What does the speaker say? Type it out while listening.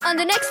on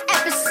the next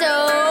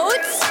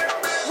episodes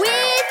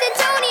with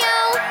Antonio.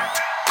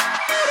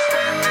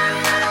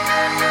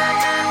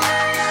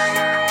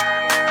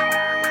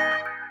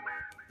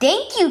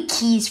 Thank you,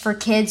 Keys for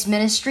Kids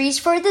Ministries,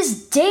 for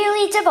this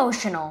daily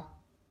devotional.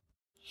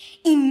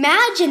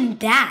 Imagine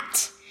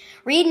that.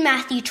 Read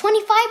Matthew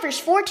 25, verse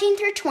 14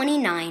 through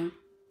 29.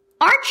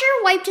 Archer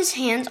wiped his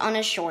hands on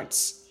his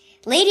shorts.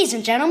 Ladies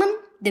and gentlemen,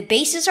 the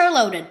bases are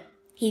loaded.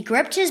 He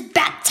gripped his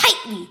bat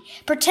tightly,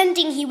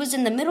 pretending he was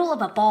in the middle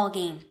of a ball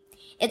game.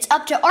 It's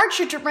up to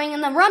Archer to bring in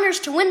the runners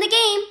to win the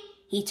game.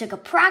 He took a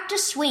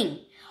practice swing.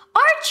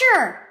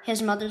 Archer!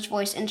 His mother's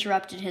voice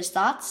interrupted his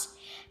thoughts.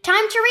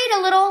 Time to read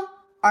a little.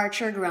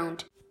 Archer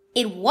groaned.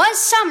 It was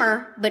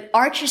summer, but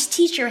Archer's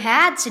teacher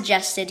had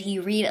suggested he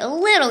read a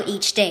little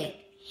each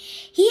day.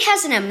 He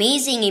has an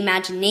amazing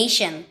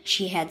imagination,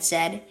 she had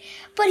said,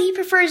 but he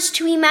prefers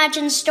to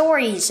imagine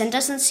stories and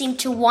doesn't seem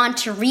to want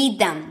to read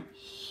them.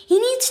 He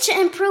needs to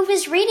improve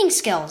his reading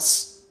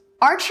skills.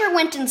 Archer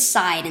went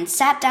inside and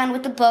sat down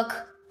with a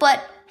book,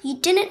 but he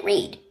didn't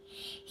read.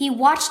 He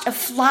watched a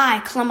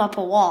fly climb up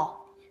a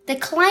wall. The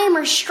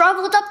climber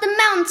struggled up the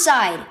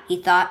mountainside,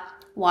 he thought,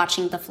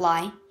 watching the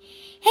fly.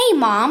 Hey,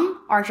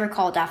 Mom, Archer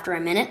called after a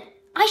minute.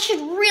 I should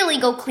really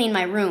go clean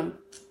my room.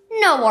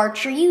 No,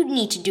 Archer, you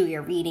need to do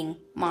your reading,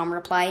 Mom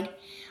replied.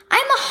 I'm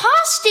a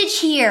hostage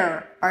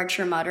here,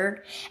 Archer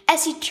muttered,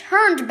 as he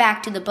turned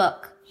back to the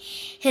book.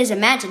 His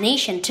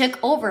imagination took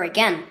over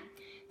again.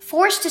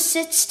 Forced to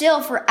sit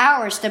still for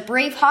hours, the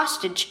brave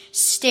hostage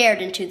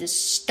stared into the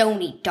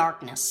stony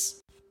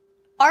darkness.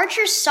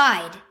 Archer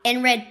sighed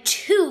and read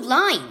 2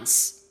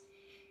 lines.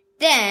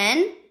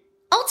 Then,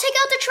 I'll take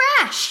out the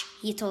trash,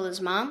 he told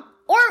his mom.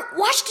 Or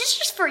wash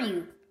dishes for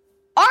you.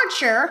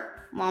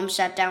 Archer, Mom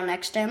sat down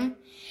next to him,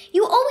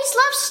 you always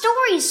love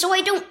stories, so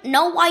I don't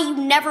know why you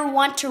never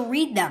want to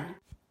read them.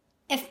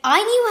 If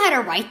I knew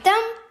how to write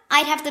them,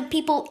 I'd have the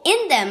people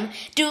in them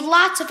do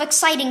lots of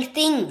exciting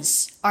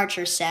things,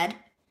 Archer said.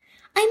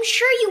 I'm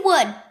sure you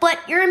would,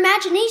 but your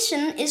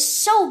imagination is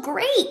so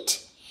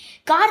great.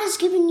 God has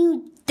given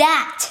you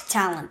that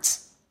talent.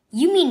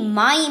 You mean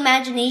my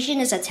imagination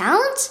is a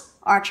talent?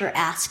 Archer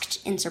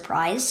asked in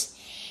surprise.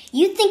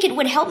 You think it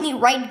would help me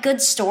write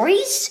good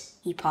stories?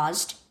 He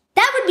paused.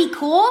 That would be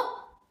cool.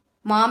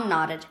 Mom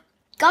nodded.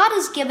 God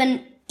has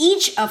given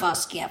each of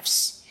us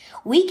gifts.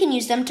 We can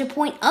use them to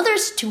point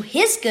others to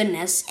His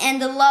goodness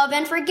and the love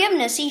and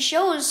forgiveness He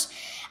shows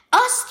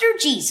us through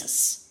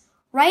Jesus.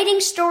 Writing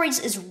stories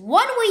is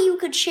one way you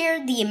could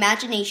share the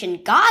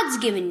imagination God's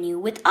given you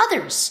with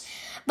others,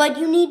 but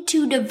you need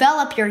to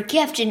develop your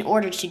gift in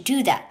order to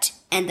do that.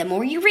 And the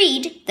more you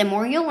read, the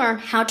more you'll learn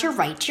how to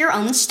write your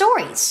own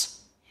stories.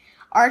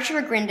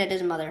 Archer grinned at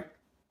his mother.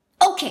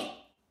 Okay,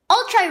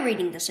 I'll try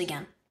reading this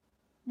again.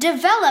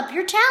 Develop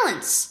your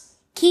talents.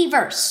 Key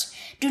verse.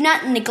 Do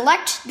not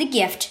neglect the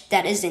gift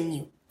that is in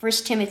you. 1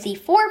 Timothy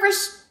 4,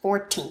 verse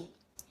 14.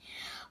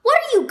 What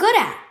are you good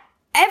at?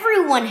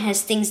 Everyone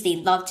has things they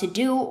love to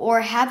do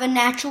or have a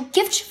natural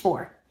gift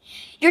for.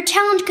 Your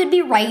talent could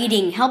be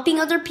writing, helping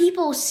other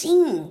people,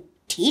 singing,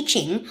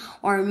 teaching,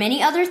 or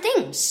many other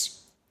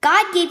things.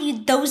 God gave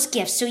you those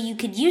gifts so you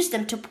could use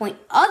them to point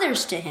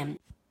others to Him.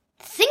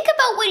 Think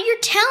about what your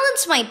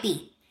talents might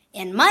be.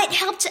 It might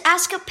help to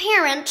ask a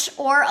parent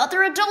or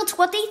other adult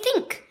what they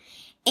think.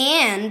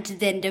 And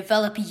then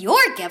develop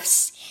your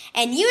gifts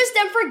and use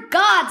them for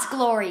God's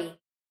glory.